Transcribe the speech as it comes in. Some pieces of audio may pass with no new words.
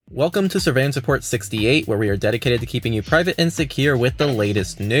Welcome to Surveillance Report 68, where we are dedicated to keeping you private and secure with the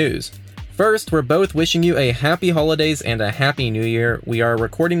latest news. First, we're both wishing you a happy holidays and a happy new year. We are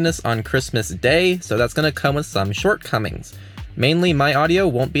recording this on Christmas Day, so that's going to come with some shortcomings. Mainly, my audio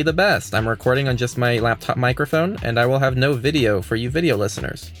won't be the best. I'm recording on just my laptop microphone, and I will have no video for you video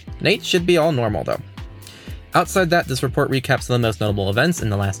listeners. Nate should be all normal, though. Outside that, this report recaps the most notable events in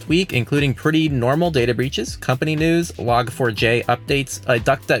the last week, including pretty normal data breaches, company news, Log4j updates, a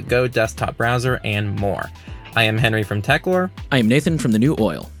DuckDuckGo desktop browser, and more. I am Henry from TechLore. I am Nathan from The New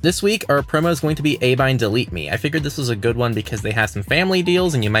Oil. This week, our promo is going to be Abind Delete Me. I figured this was a good one because they have some family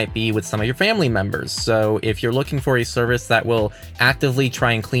deals and you might be with some of your family members. So if you're looking for a service that will actively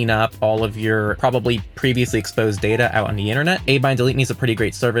try and clean up all of your probably previously exposed data out on the internet, Abind Delete Me is a pretty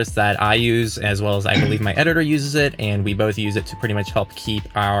great service that I use, as well as I believe my editor uses it, and we both use it to pretty much help keep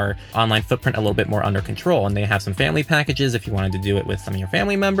our online footprint a little bit more under control. And they have some family packages if you wanted to do it with some of your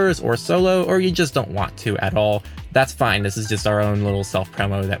family members or solo, or you just don't want to at all. That's fine. This is just our own little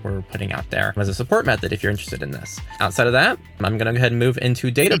self-promo that we're putting out there as a support method if you're interested in this. Outside of that, I'm going to go ahead and move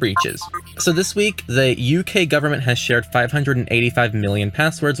into data breaches. So this week, the UK government has shared 585 million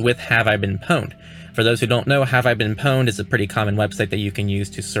passwords with Have I Been Pwned. For those who don't know, Have I Been Pwned is a pretty common website that you can use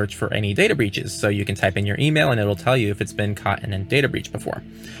to search for any data breaches. So you can type in your email and it'll tell you if it's been caught in a data breach before.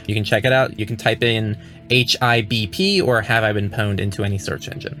 You can check it out. You can type in HIBP or Have I Been Pwned into any search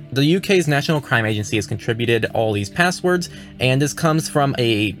engine. The UK's National Crime Agency has contributed all these passwords, and this comes from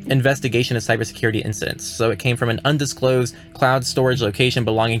a investigation of cybersecurity incidents. So it came from an undisclosed cloud storage location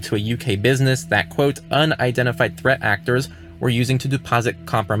belonging to a UK business that, quote, unidentified threat actors were using to deposit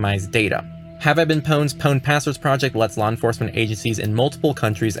compromised data. Have I Been Pwned's Pwned Passwords project lets law enforcement agencies in multiple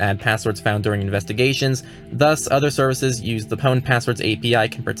countries add passwords found during investigations. Thus, other services use the Pwned Passwords API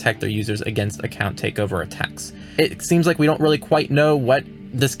can protect their users against account takeover attacks. It seems like we don't really quite know what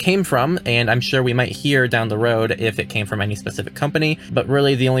this came from, and I'm sure we might hear down the road if it came from any specific company, but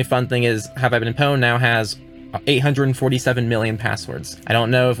really the only fun thing is Have I Been Pwned now has 847 million passwords. I don't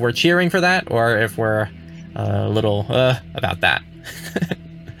know if we're cheering for that or if we're a little about that.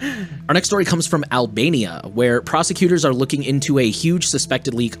 Our next story comes from Albania, where prosecutors are looking into a huge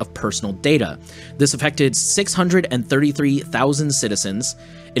suspected leak of personal data. This affected 633,000 citizens.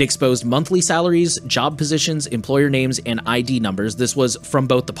 It exposed monthly salaries, job positions, employer names, and ID numbers. This was from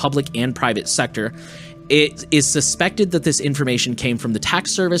both the public and private sector. It is suspected that this information came from the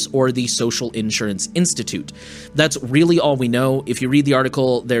tax service or the Social Insurance Institute. That's really all we know. If you read the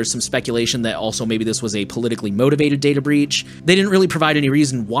article, there's some speculation that also maybe this was a politically motivated data breach. They didn't really provide any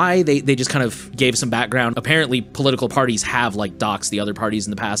reason why. They just kind of gave some background. Apparently, political parties have doxed the other parties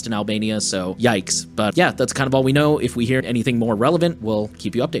in the past in Albania, so yikes. But yeah, that's kind of all we know. If we hear anything more relevant, we'll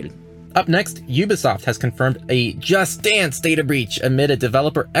keep you updated. Up next, Ubisoft has confirmed a Just Dance data breach amid a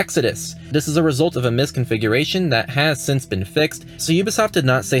developer exodus. This is a result of a misconfiguration that has since been fixed. So Ubisoft did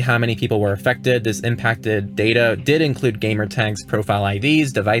not say how many people were affected. This impacted data did include gamer tags, profile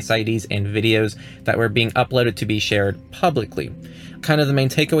IDs, device IDs, and videos that were being uploaded to be shared publicly. Kind of the main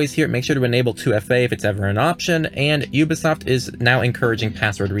takeaways here: make sure to enable 2FA if it's ever an option, and Ubisoft is now encouraging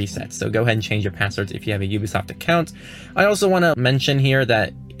password resets. So go ahead and change your passwords if you have a Ubisoft account. I also want to mention here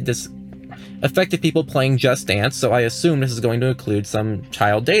that this affected people playing Just Dance, so I assume this is going to include some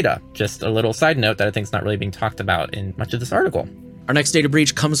child data. Just a little side note that I think is not really being talked about in much of this article. Our next data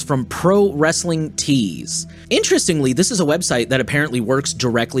breach comes from Pro Wrestling Tees. Interestingly, this is a website that apparently works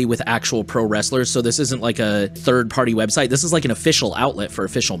directly with actual pro wrestlers, so this isn't like a third-party website. This is like an official outlet for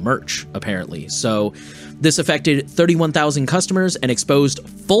official merch, apparently. So this affected 31,000 customers and exposed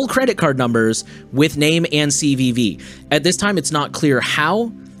full credit card numbers with name and CVV. At this time, it's not clear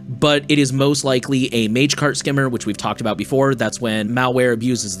how, but it is most likely a Magecart skimmer, which we've talked about before. That's when malware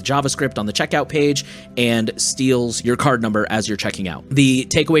abuses the JavaScript on the checkout page and steals your card number as you're checking out. The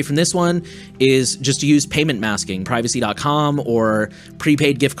takeaway from this one is just to use payment masking, privacy.com or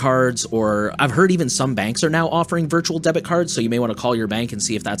prepaid gift cards, or I've heard even some banks are now offering virtual debit cards, so you may want to call your bank and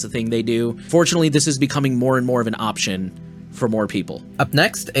see if that's a thing they do. Fortunately, this is becoming more and more of an option for more people. Up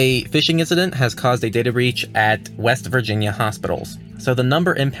next, a phishing incident has caused a data breach at West Virginia hospitals. So the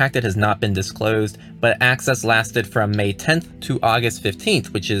number impacted has not been disclosed, but access lasted from May 10th to August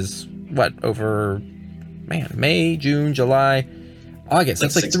 15th, which is over May, June, July, August.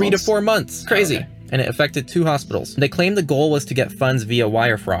 That's like 3 to 4 months. Crazy. Okay. And it affected 2 hospitals. They claimed the goal was to get funds via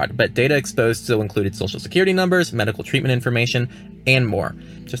wire fraud, but data exposed still included social security numbers, medical treatment information, and more.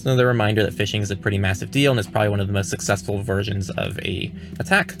 Just another reminder that phishing is a pretty massive deal, and it's probably one of the most successful versions of a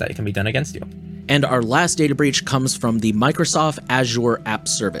attack that can be done against you. And our last data breach comes from the Microsoft Azure App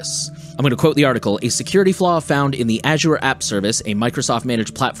Service. I'm going to quote the article. A security flaw found in the Azure App Service, a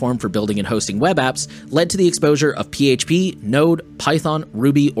Microsoft-managed platform for building and hosting web apps, led to the exposure of PHP, Node, Python,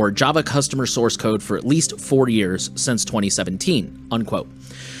 Ruby, or Java customer source code for at least 4 years since 2017, unquote.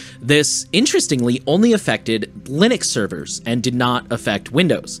 This, interestingly, only affected Linux servers and did not affect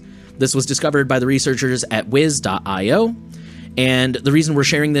Windows. This was discovered by the researchers at Wiz.io. And the reason we're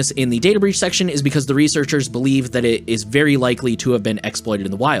sharing this in the data breach section is because the researchers believe that it is very likely to have been exploited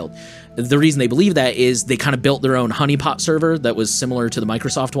in the wild. The reason they believe that is they kind of built their own honeypot server that was similar to the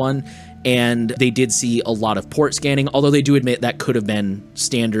Microsoft one, and they did see a lot of port scanning, although they do admit that could have been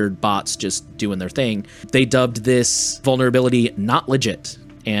standard bots just doing their thing. They dubbed this vulnerability not legit,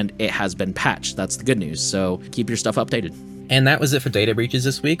 and it has been patched. That's the good news, so keep your stuff updated. And that was it for data breaches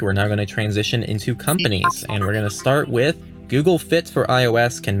this week. We're now going to transition into companies, and we're going to start with Google Fit for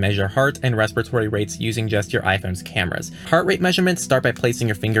iOS can measure heart and respiratory rates using just your iPhone's cameras. Heart rate measurements start by placing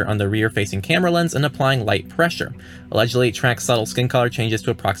your finger on the rear-facing camera lens and applying light pressure. Allegedly, it tracks subtle skin color changes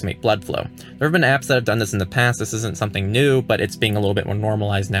to approximate blood flow. There have been apps that have done this in the past. This isn't something new, but it's being a little bit more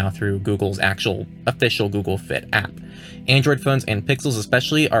normalized now through Google's actual official Google Fit app. Android phones and Pixels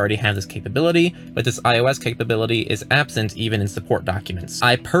especially already have this capability, but this iOS capability is absent even in support documents.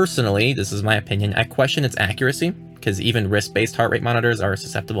 I personally, this is my opinion, I question its accuracy, because even wrist-based heart rate monitors are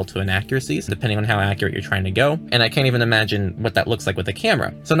susceptible to inaccuracies, depending on how accurate you're trying to go, and I can't even imagine what that looks like with a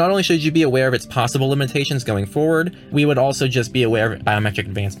camera. So not only should you be aware of its possible limitations going forward, we would also just be aware of biometric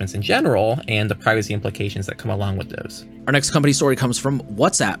advancements in general and the privacy implications that come along with those. Our next company story comes from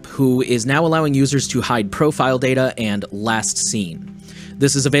WhatsApp, who is now allowing users to hide profile data and last seen.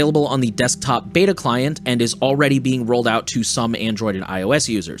 This is available on the desktop beta client and is already being rolled out to some Android and iOS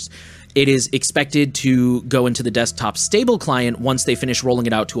users. It is expected to go into the desktop stable client once they finish rolling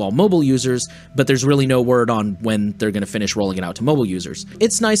it out to all mobile users, but there's really no word on when they're going to finish rolling it out to mobile users.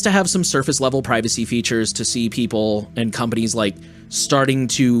 It's nice to have some surface level privacy features, to see people and companies like starting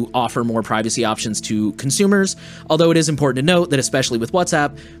to offer more privacy options to consumers, although it is important to note that especially with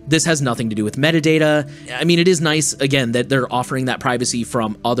WhatsApp, this has nothing to do with metadata. I mean, it is nice, again, that they're offering that privacy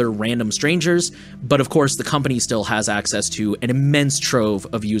from other random strangers, but of course the company still has access to an immense trove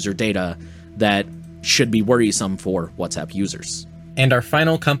of user data that should be worrisome for WhatsApp users. And our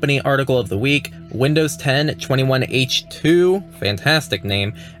final company article of the week, Windows 10 21H2, fantastic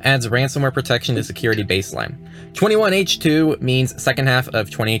name, adds ransomware protection to security baseline. 21H2 means second half of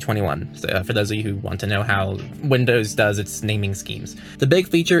 2021, so, for those of you who want to know how Windows does its naming schemes. The big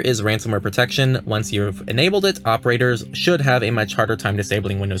feature is ransomware protection. Once you've enabled it, operators should have a much harder time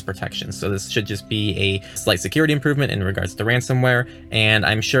disabling Windows protection, so this should just be a slight security improvement in regards to ransomware, and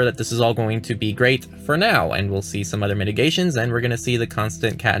I'm sure that this is all going to be great for now, and we'll see some other mitigations, and we're going to see the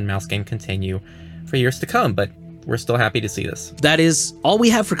constant cat and mouse game continue for years to come, but we're still happy to see this. That is all we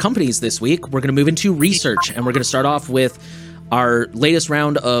have for companies this week. We're going to move into research, and we're going to start off with our latest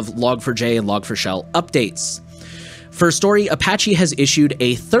round of Log4j and Log4Shell updates. For story, Apache has issued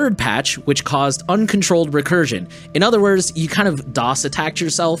a third patch which caused uncontrolled recursion. In other words, you kind of DOS attacked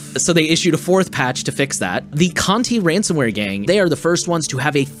yourself, so they issued a fourth patch to fix that. The Conti ransomware gang, they are the first ones to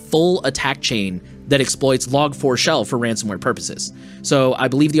have a full attack chain that exploits Log4Shell for ransomware purposes. So I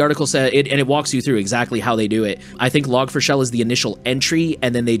believe the article said it, and it walks you through exactly how they do it. I think Log4Shell is the initial entry,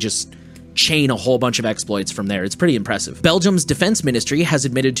 and then they just chain a whole bunch of exploits from there. It's pretty impressive. Belgium's defense ministry has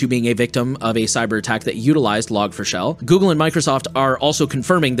admitted to being a victim of a cyber attack that utilized Log4Shell. Google and Microsoft are also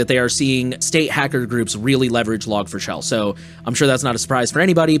confirming that they are seeing state hacker groups really leverage Log4Shell. So I'm sure that's not a surprise for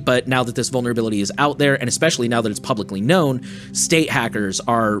anybody, but now that this vulnerability is out there, and especially now that it's publicly known, state hackers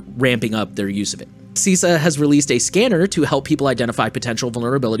are ramping up their use of it. CISA has released a scanner to help people identify potential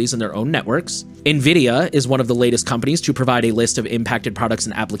vulnerabilities in their own networks. NVIDIA is one of the latest companies to provide a list of impacted products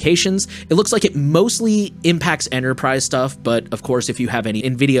and applications. It looks like it mostly impacts enterprise stuff, but of course, if you have any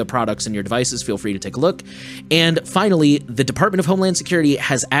NVIDIA products in your devices, feel free to take a look. And finally, the Department of Homeland Security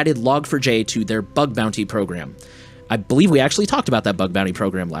has added Log4j to their bug bounty program. I believe we actually talked about that bug bounty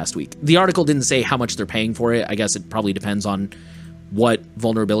program last week. The article didn't say how much they're paying for it. I guess it probably depends on what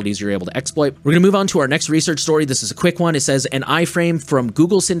vulnerabilities you're able to exploit. We're going to move on to our next research story. This is a quick one. It says, an iframe from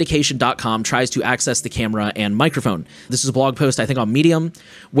googlesyndication.com tries to access the camera and microphone. This is a blog post, I think, on Medium,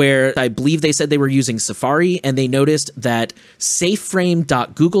 where I believe they said they were using Safari, and they noticed that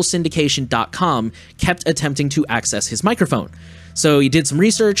safeframe.googlesyndication.com kept attempting to access his microphone. So he did some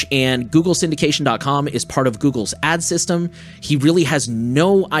research, and GoogleSyndication.com is part of Google's ad system. He really has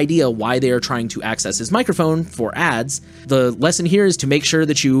no idea why they are trying to access his microphone for ads. The lesson here is to make sure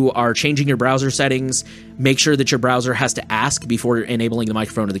that you are changing your browser settings, make sure that your browser has to ask before enabling the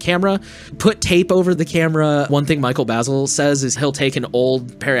microphone or the camera, put tape over the camera. One thing Michael Basil says is he'll take an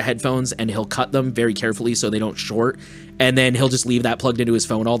old pair of headphones and he'll cut them very carefully so they don't short, and then he'll just leave that plugged into his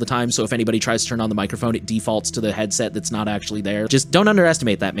phone all the time, so if anybody tries to turn on the microphone, it defaults to the headset that's not actually there. Just don't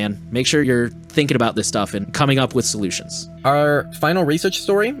underestimate that, man. Make sure you're thinking about this stuff and coming up with solutions. Our final research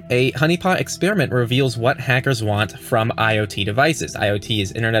story, a honeypot experiment reveals what hackers want from IoT devices. IoT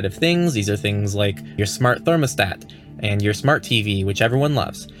is Internet of Things. These are things like your smart thermostat and your smart TV, which everyone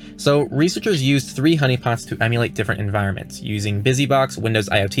loves. So researchers used 3 honeypots to emulate different environments, using BusyBox, Windows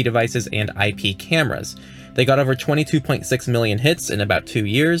IoT devices, and IP cameras. They got over 22.6 million hits in about 2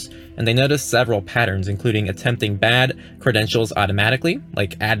 years, and they noticed several patterns, including attempting bad credentials automatically,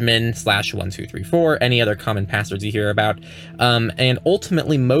 like admin/1234, any other common passwords you hear about. And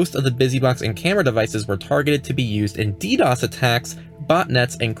ultimately, most of the BusyBox and camera devices were targeted to be used in DDoS attacks,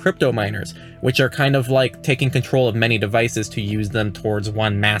 botnets, and crypto miners, which are kind of like taking control of many devices to use them towards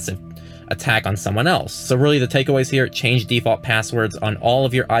one massive attack on someone else. So really the takeaways here: change default passwords on all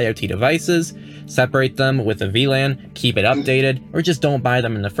of your IoT devices, separate them with a VLAN, keep it updated, or just don't buy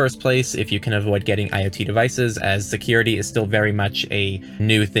them in the first place if you can avoid getting IoT devices, as security is still very much a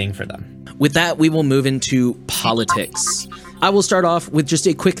new thing for them. With that, we will move into politics. I will start off with just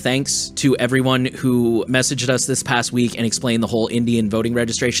a quick thanks to everyone who messaged us this past week and explained the whole Indian voting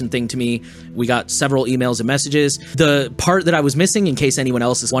registration thing to me. We got several emails and messages. The part that I was missing, in case anyone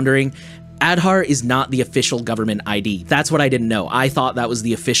else is wondering, Aadhaar is not the official government ID. That's what I didn't know. I thought that was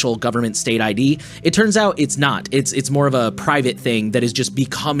the official government state ID. It turns out it's not. It's more of a private thing that is just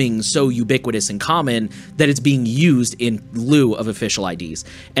becoming so ubiquitous and common that it's being used in lieu of official IDs.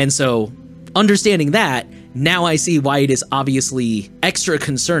 And so, understanding that, now I see why it is obviously extra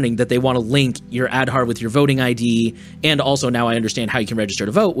concerning that they want to link your Aadhaar with your voting ID, and also now I understand how you can register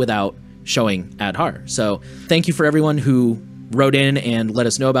to vote without showing Aadhaar. So thank you for everyone who wrote in and let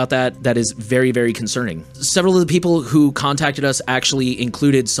us know about that. That is very, very concerning. Several of the people who contacted us actually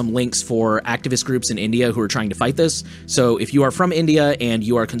included some links for activist groups in India who are trying to fight this. So if you are from India and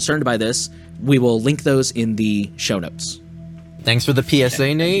you are concerned by this, we will link those in the show notes. Thanks for the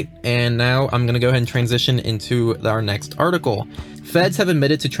PSA, Nate. And now I'm going to go ahead and transition into our next article. Feds have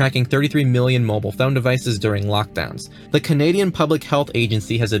admitted to tracking 33 million mobile phone devices during lockdowns. The Canadian Public Health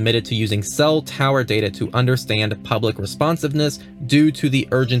Agency has admitted to using cell tower data to understand public responsiveness due to the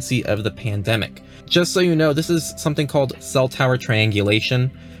urgency of the pandemic. Just so you know, this is something called cell tower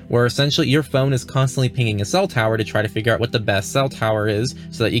triangulation, where essentially your phone is constantly pinging a cell tower to try to figure out what the best cell tower is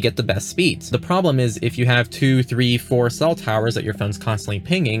so that you get the best speeds. The problem is if you have 2, 3, 4 cell towers that your phone's constantly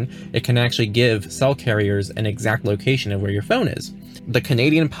pinging, it can actually give cell carriers an exact location of where your phone is. The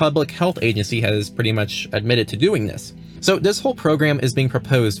Canadian Public Health Agency has pretty much admitted to doing this. So this whole program is being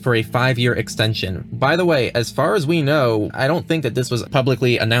proposed for a 5-year extension. By the way, as far as we know, I don't think that this was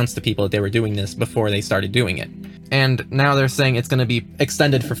publicly announced to people that they were doing this before they started doing it. And now they're saying it's going to be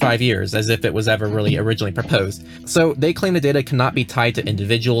extended for 5 years, as if it was ever really originally proposed. So they claim the data cannot be tied to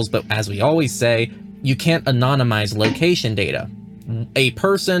individuals, but as we always say, you can't anonymize location data. A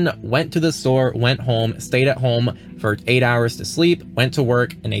person went to the store, went home, stayed at home for 8 hours to sleep, went to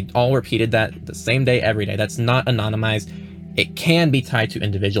work, and they all repeated that the same day, every day. That's not anonymized. It can be tied to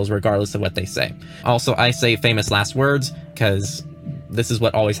individuals regardless of what they say. Also, I say famous last words because this is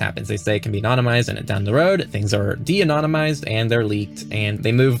what always happens. They say it can be anonymized, and down the road, things are de-anonymized and they're leaked, and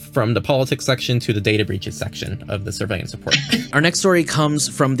they move from the politics section to the data breaches section of the surveillance report. Our next story comes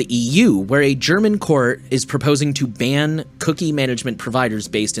from the EU, where a German court is proposing to ban cookie management providers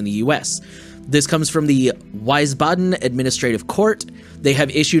based in the US. This comes from the Wiesbaden Administrative Court. They have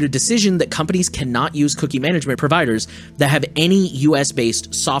issued a decision that companies cannot use cookie management providers that have any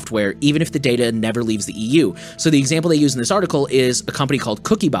US-based software, even if the data never leaves the EU. So the example they use in this article is a company called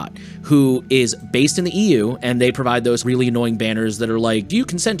Cookiebot, who is based in the EU, and they provide those really annoying banners that are like, do you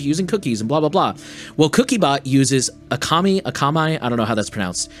consent to using cookies, and blah, blah, blah. Well, Cookiebot uses Akamai, I don't know how that's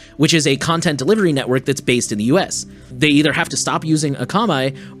pronounced, which is a content delivery network that's based in the US. They either have to stop using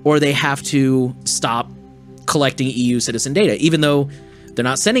Akamai, or they have to stop collecting EU citizen data, even though they're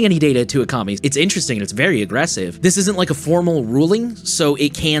not sending any data to Akamai. It's interesting and it's very aggressive. This isn't like a formal ruling, so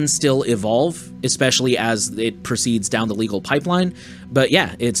it can still evolve, especially as it proceeds down the legal pipeline. But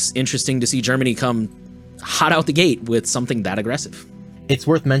yeah, it's interesting to see Germany come hot out the gate with something that aggressive. It's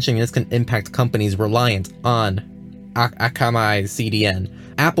worth mentioning this can impact companies reliant on Akamai CDN.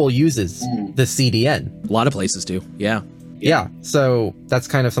 Apple uses the CDN. A lot of places do, yeah. Yeah, so that's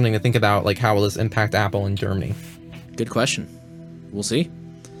kind of something to think about, like how will this impact Apple in Germany? Good question. We'll see.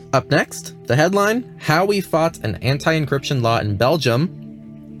 Up next, the headline, how we fought an anti-encryption law in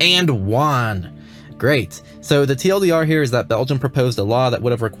Belgium and won. Great. So the TLDR here is that Belgium proposed a law that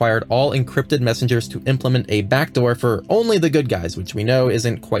would have required all encrypted messengers to implement a backdoor for only the good guys, which we know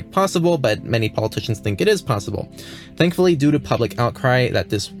isn't quite possible, but many politicians think it is possible. Thankfully, due to public outcry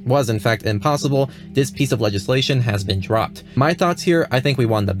that this was in fact impossible, this piece of legislation has been dropped. My thoughts here, I think we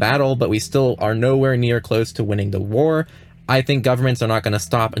won the battle, but we still are nowhere near close to winning the war. I think governments are not going to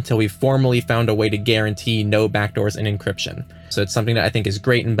stop until we've formally found a way to guarantee no backdoors in encryption. So it's something that I think is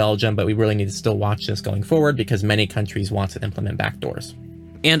great in Belgium, but we really need to still watch this going forward because many countries want to implement backdoors.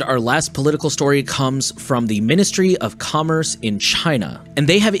 And our last political story comes from the Ministry of Commerce in China. And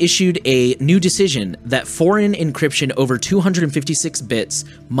they have issued a new decision that foreign encryption over 256 bits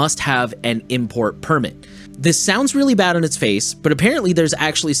must have an import permit. This sounds really bad on its face, but apparently there's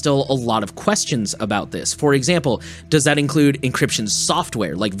actually still a lot of questions about this. For example, does that include encryption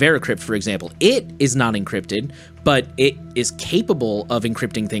software, like Veracrypt, for example? It is not encrypted, but it is capable of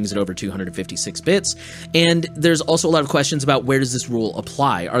encrypting things at over 256 bits. And there's also a lot of questions about where does this rule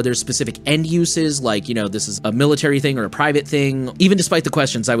apply? Are there specific end uses, like, this is a military thing or a private thing? Even despite the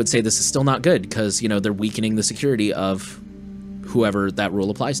questions, I would say this is still not good because, they're weakening the security of whoever that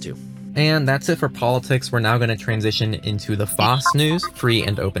rule applies to. And that's it for politics. We're now going to transition into the FOSS news, free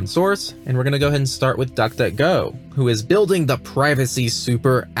and open source. And we're going to go ahead and start with DuckDuckGo, who is building the privacy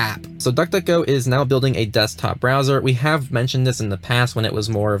super app. So DuckDuckGo is now building a desktop browser. We have mentioned this in the past when it was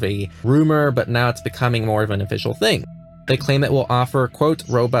more of a rumor, but now it's becoming more of an official thing. They claim it will offer, quote,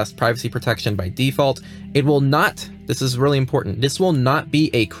 robust privacy protection by default. It will not, this is really important, this will not be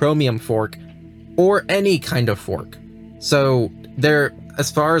a Chromium fork or any kind of fork. So they're, as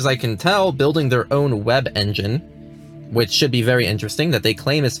far as I can tell, building their own web engine, which should be very interesting, that they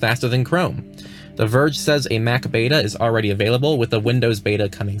claim is faster than Chrome. The Verge says a Mac beta is already available with a Windows beta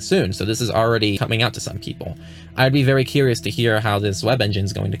coming soon, so this is already coming out to some people. I'd be very curious to hear how this web engine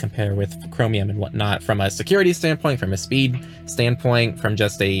is going to compare with Chromium and whatnot from a security standpoint, from a speed standpoint, from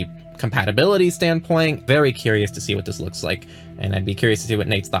just a compatibility standpoint. Very curious to see what this looks like, and I'd be curious to see what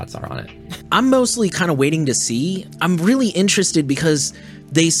Nate's thoughts are on it. I'm mostly kind of waiting to see. I'm really interested because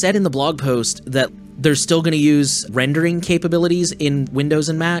they said in the blog post that they're still going to use rendering capabilities in Windows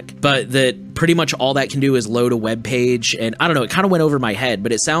and Mac, but that pretty much all that can do is load a web page. And I don't know, it kind of went over my head,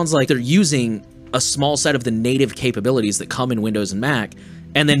 but it sounds like they're using a small set of the native capabilities that come in Windows and Mac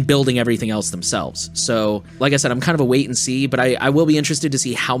and then building everything else themselves. So like I said, I'm kind of a wait and see, but I will be interested to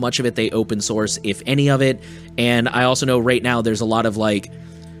see how much of it they open source, if any of it. And I also know right now there's a lot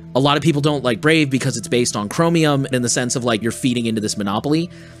of people don't like Brave because it's based on Chromium in the sense of like you're feeding into this monopoly.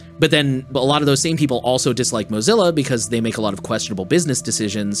 But then a lot of those same people also dislike Mozilla because they make a lot of questionable business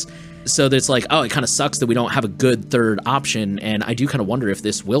decisions. So it's like, oh, it kind of sucks that we don't have a good third option. And I do kind of wonder if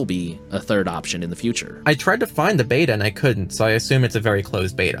this will be a third option in the future. I tried to find the beta and I couldn't, so I assume it's a very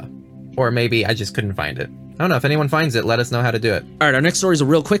closed beta. Or maybe I just couldn't find it. I don't know. If anyone finds it, let us know how to do it. All right, our next story is a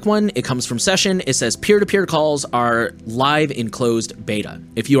real quick one. It comes from Session. It says peer-to-peer calls are live in closed beta.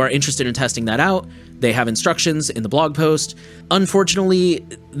 If you are interested in testing that out, they have instructions in the blog post. Unfortunately,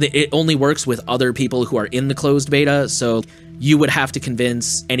 it only works with other people who are in the closed beta, so you would have to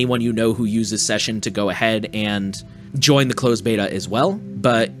convince anyone you know who uses Session to go ahead and join the closed beta as well.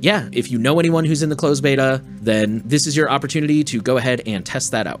 But yeah, if you know anyone who's in the closed beta, then this is your opportunity to go ahead and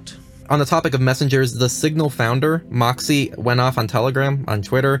test that out. On the topic of messengers, the Signal founder, Moxie, went off on Telegram, on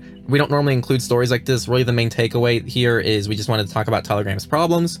Twitter. We don't normally include stories like this. Really, the main takeaway here is we just wanted to talk about Telegram's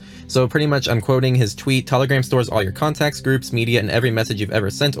problems. So pretty much, I'm quoting his tweet, Telegram stores all your contacts, groups, media, and every message you've ever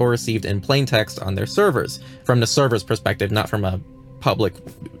sent or received in plain text on their servers. From the server's perspective, not from a public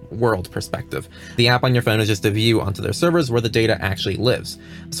world perspective. The app on your phone is just a view onto their servers where the data actually lives.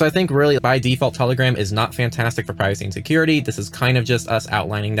 So I think really by default Telegram is not fantastic for privacy and security. This is kind of just us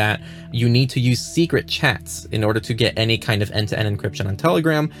outlining that you need to use secret chats in order to get any kind of end-to-end encryption on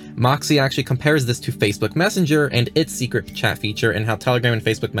Telegram. Moxie actually compares this to Facebook Messenger and its secret chat feature and how Telegram and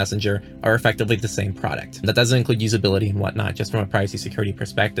Facebook Messenger are effectively the same product. That doesn't include usability and whatnot, just from a privacy security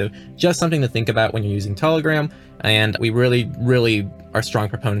perspective. Just something to think about when you're using Telegram. And we really are strong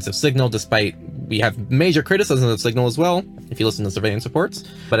proponents of Signal, despite we have major criticism of Signal as well, if you listen to surveillance reports.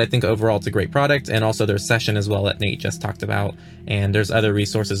 But I think overall it's a great product, and also there's Session as well that Nate just talked about, and there's other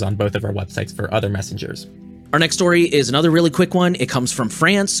resources on both of our websites for other messengers. Our next story is another really quick one. It comes from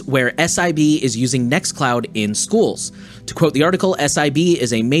France, where SIB is using Nextcloud in schools. To quote the article, SIB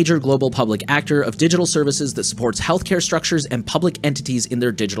is a major global public actor of digital services that supports healthcare structures and public entities in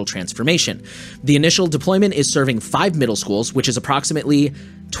their digital transformation. The initial deployment is serving 5 middle schools, which is approximately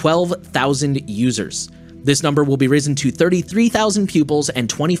 12,000 users. This number will be risen to 33,000 pupils and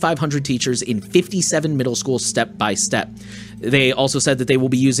 2,500 teachers in 57 middle schools step by step. They also said that they will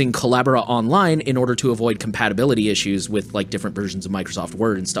be using Collabora Online in order to avoid compatibility issues with like different versions of Microsoft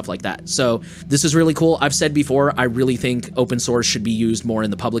Word and stuff like that. So this is really cool. I've said before, I really think open source should be used more in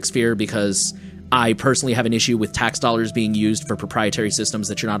the public sphere because I personally have an issue with tax dollars being used for proprietary systems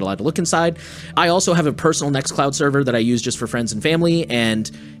that you're not allowed to look inside. I also have a personal Nextcloud server that I use just for friends and family,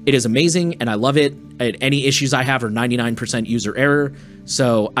 and it is amazing, and I love it. Any issues I have are 99% user error,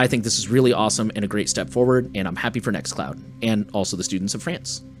 so I think this is really awesome and a great step forward, and I'm happy for Nextcloud, and also the students of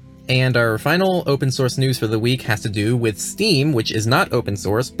France. And our final open source news for the week has to do with Steam, which is not open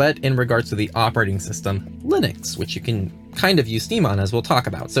source, but in regards to the operating system, Linux, which you can kind of use Steam on, as we'll talk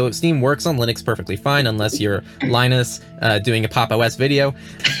about. So Steam works on Linux perfectly fine, unless you're Linus doing a Pop! OS video.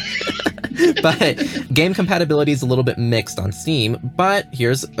 But game compatibility is a little bit mixed on Steam, but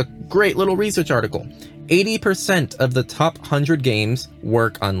here's a great little research article. 80% of the top 100 games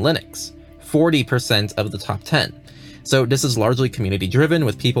work on Linux, 40% of the top 10. So this is largely community driven,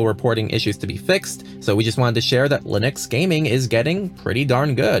 with people reporting issues to be fixed, so we just wanted to share that Linux gaming is getting pretty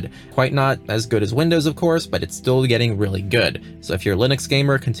darn good. Quite not as good as Windows, of course, but it's still getting really good. So if you're a Linux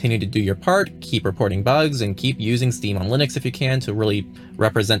gamer, continue to do your part, keep reporting bugs, and keep using Steam on Linux if you can to really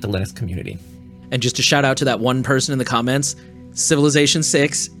represent the Linux community. And just to shout out to that one person in the comments, Civilization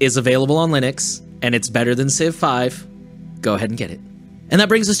 6 is available on Linux, and it's better than Civ 5. Go ahead and get it. And that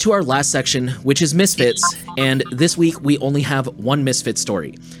brings us to our last section, which is Misfits, and this week we only have one Misfit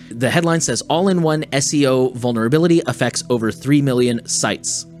story. The headline says, all-in-one SEO vulnerability affects over 3 million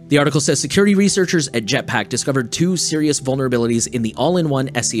sites. The article says security researchers at Jetpack discovered 2 serious vulnerabilities in the all-in-one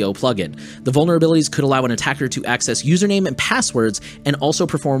SEO plugin. The vulnerabilities could allow an attacker to access username and passwords and also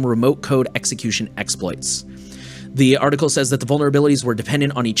perform remote code execution exploits. The article says that the vulnerabilities were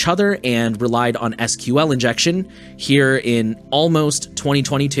dependent on each other and relied on SQL injection here in almost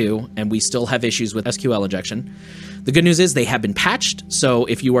 2022, and we still have issues with SQL injection. The good news is they have been patched, so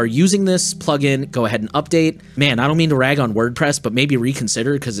if you are using this plugin, go ahead and update. Man, I don't mean to rag on WordPress, but maybe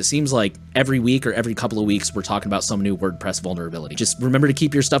reconsider, because it seems like every week or every couple of weeks we're talking about some new WordPress vulnerability. Just remember to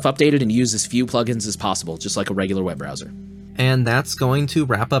keep your stuff updated and use as few plugins as possible, just like a regular web browser. And that's going to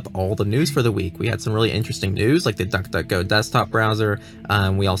wrap up all the news for the week. We had some really interesting news, like the DuckDuckGo desktop browser.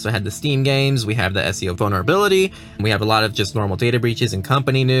 We also had the Steam games. We have the SEO vulnerability. We have a lot of just normal data breaches and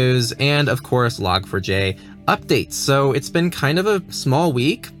company news. And of course, Log4j updates. So it's been kind of a small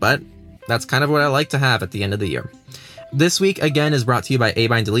week, but that's kind of what I like to have at the end of the year. This week, again, is brought to you by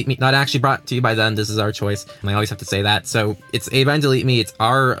Abind Delete Me. Not actually brought to you by them. This is our choice. I always have to say that. So it's Abind Delete Me. It's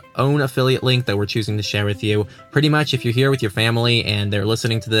our own affiliate link that we're choosing to share with you. Pretty much, if you're here with your family and they're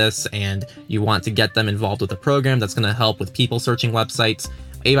listening to this and you want to get them involved with a program that's going to help with people searching websites,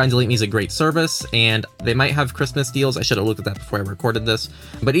 Abind Delete Me is a great service, and they might have Christmas deals. I should have looked at that before I recorded this.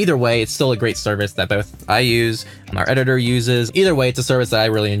 But either way, it's still a great service that both I use, our editor uses. Either way, it's a service that I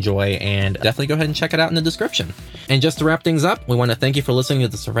really enjoy, and definitely go ahead and check it out in the description. And just to wrap things up, we want to thank you for listening to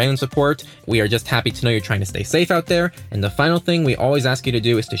the Surveillance Report. We are just happy to know you're trying to stay safe out there. And the final thing we always ask you to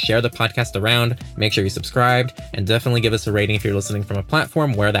do is to share the podcast around, make sure you're subscribed, and definitely give us a rating if you're listening from a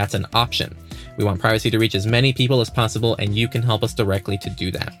platform where that's an option. We want privacy to reach as many people as possible, and you can help us directly to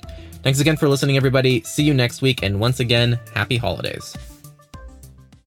do that. Thanks again for listening, everybody. See you next week, and once again, happy holidays.